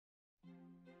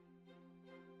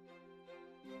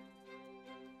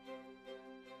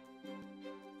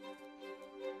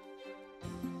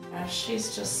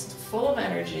she's just full of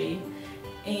energy,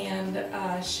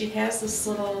 and she has this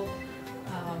little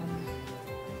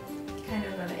kind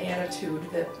of an attitude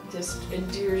that just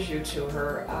endears you to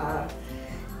her.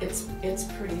 It's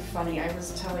pretty funny. I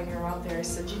was telling her out there, I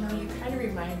said, you know, you kind of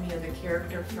remind me of the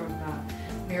character from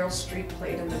Meryl Streep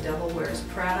played in The Devil Wears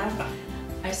Prada.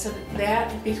 I said,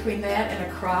 that, between that and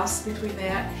a cross between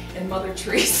that and Mother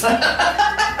Teresa,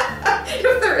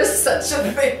 if there is such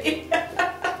a thing.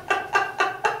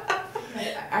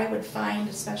 I would find,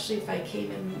 especially if I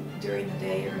came in during the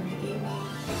day or in the evening,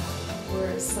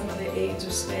 whereas some of the aides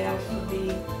or staff would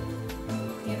be,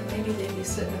 you know, maybe they'd be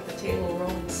sitting at the table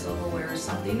rolling silverware or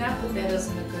something. Not that that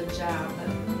isn't a good job, but,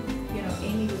 you know,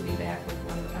 Amy would be back with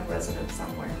a resident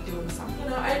somewhere doing something. You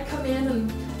know, I'd come in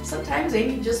and sometimes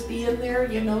Amy'd just be in there,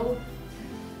 you know,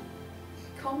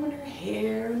 combing her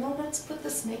hair. No, let's put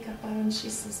this makeup on. And she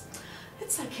says,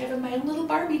 it's like having my own little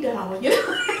Barbie doll, you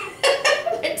know.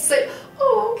 I'd say,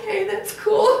 oh, okay, that's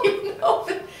cool, you know.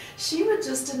 But she would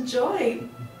just enjoy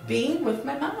being with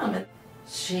my mom.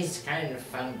 She's kind of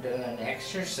fun doing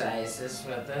exercises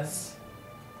with us.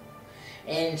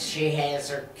 And she has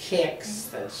her kicks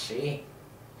that she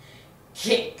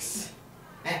kicks.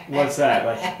 What's that,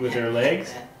 like with her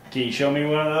legs? Can you show me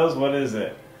one of those? What is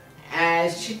it?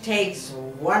 She takes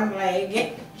one leg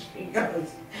and she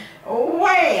goes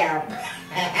way up.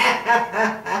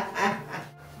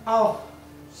 Oh,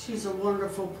 she's a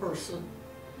wonderful person.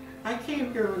 I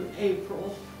came here in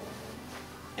April,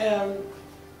 and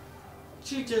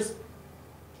she just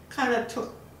kind of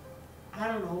took, I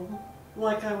don't know,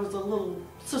 like I was a little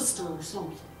sister or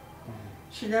something.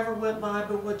 She never went by,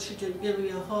 but what she did, give me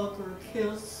a hug or a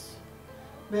kiss.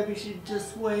 Maybe she'd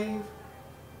just wave.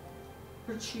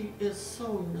 But she is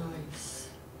so nice.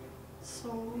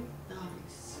 So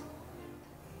nice.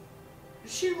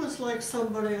 She was like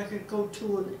somebody I could go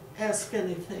to and ask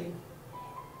anything.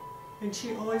 And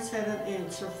she always had an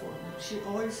answer for me. She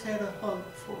always had a hug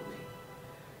for me.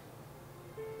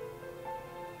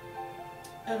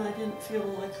 And I didn't feel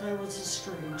like I was a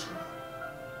stranger.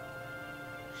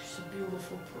 She's a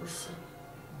beautiful person.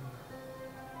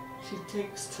 She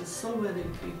takes to so many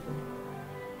people.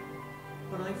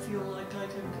 But I feel like I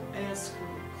can ask her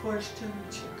a question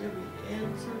and she'll give me the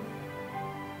answer.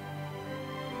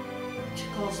 She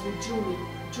calls me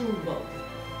Junebug.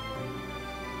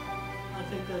 I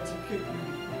think that's a cute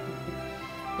name.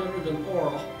 Better than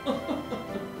Oral.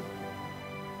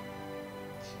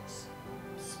 She's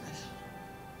special.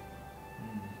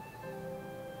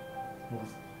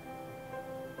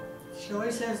 She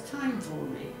always has time for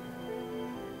me.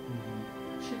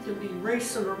 She can be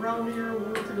racing around here,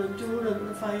 working and doing it, and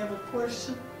if I have a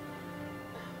question,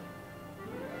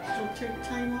 she'll take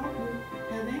time out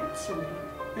and answer me.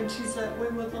 And she's that way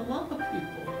with a lot of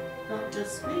people, not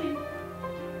just me. I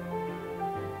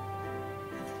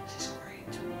think she's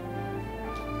great.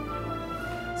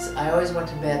 So I always went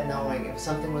to bed knowing if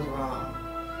something was wrong,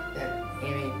 that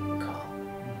Amy would call.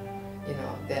 You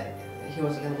know, that he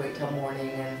wasn't going to wait till morning,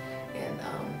 and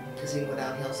because he'd go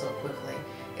downhill so quickly.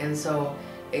 And so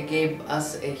it gave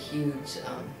us a huge,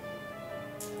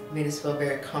 made us feel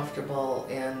very comfortable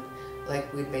and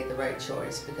like we'd made the right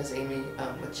choice, because Amy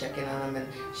would check in on him, and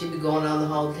she'd be going down the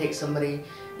hall to take somebody,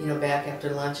 you know, back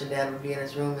after lunch, and Dad would be in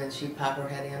his room, and she'd pop her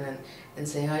head in and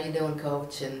say, how you doing,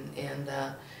 Coach? And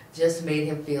just made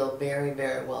him feel very,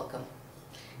 very welcome.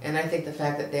 And I think the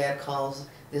fact that Dad calls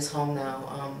this home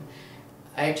now,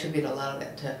 I attribute a lot of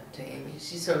that to Amy.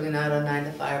 She's certainly not a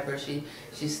 9-to-5-er.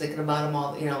 She's thinking about them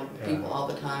all, you know, people all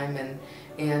the time,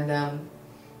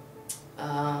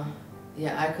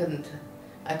 yeah,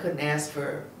 I couldn't ask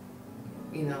for,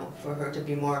 you know, for her to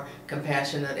be more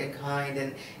compassionate and kind,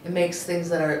 and it makes things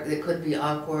that could be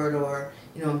awkward or,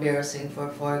 you know, embarrassing for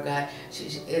a guy.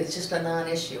 It's just a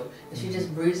non-issue, and she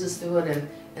just breezes through it,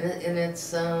 and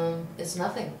it's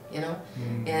nothing, you know.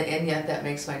 And yet that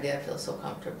makes my dad feel so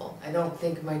comfortable. I don't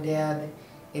think my dad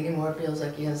anymore feels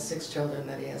like he has 6 children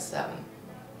that he has 7.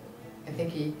 I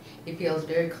think he feels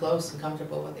very close and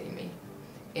comfortable with Amy,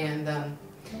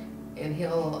 and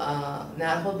he'll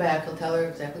not hold back. He'll tell her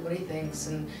exactly what he thinks,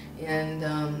 and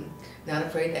not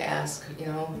afraid to ask, you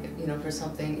know, for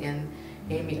something. And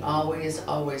Amy always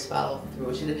follows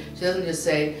through. She doesn't just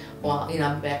say, well, you know,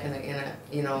 I'm back in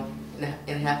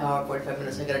a half hour, 45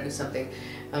 minutes. I got to do something.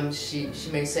 She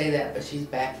may say that, but she's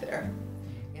back there.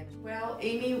 Well,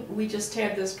 Amy, we just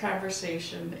had this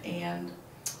conversation, and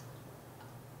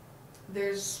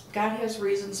God has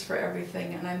reasons for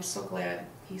everything, and I'm so glad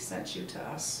He sent you to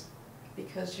us,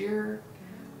 because your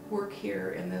work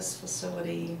here in this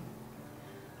facility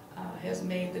has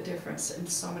made the difference in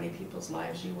so many people's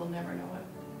lives. You will never know it.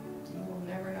 You will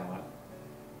never know it.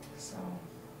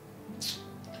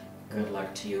 good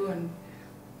luck to you, and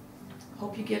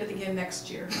hope you get it again next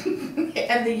year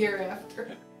and the year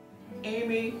after.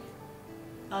 Amy,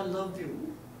 I love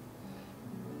you.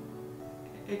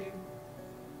 And you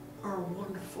are a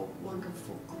wonderful,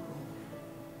 wonderful girl.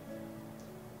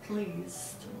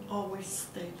 Please always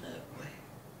stay that way.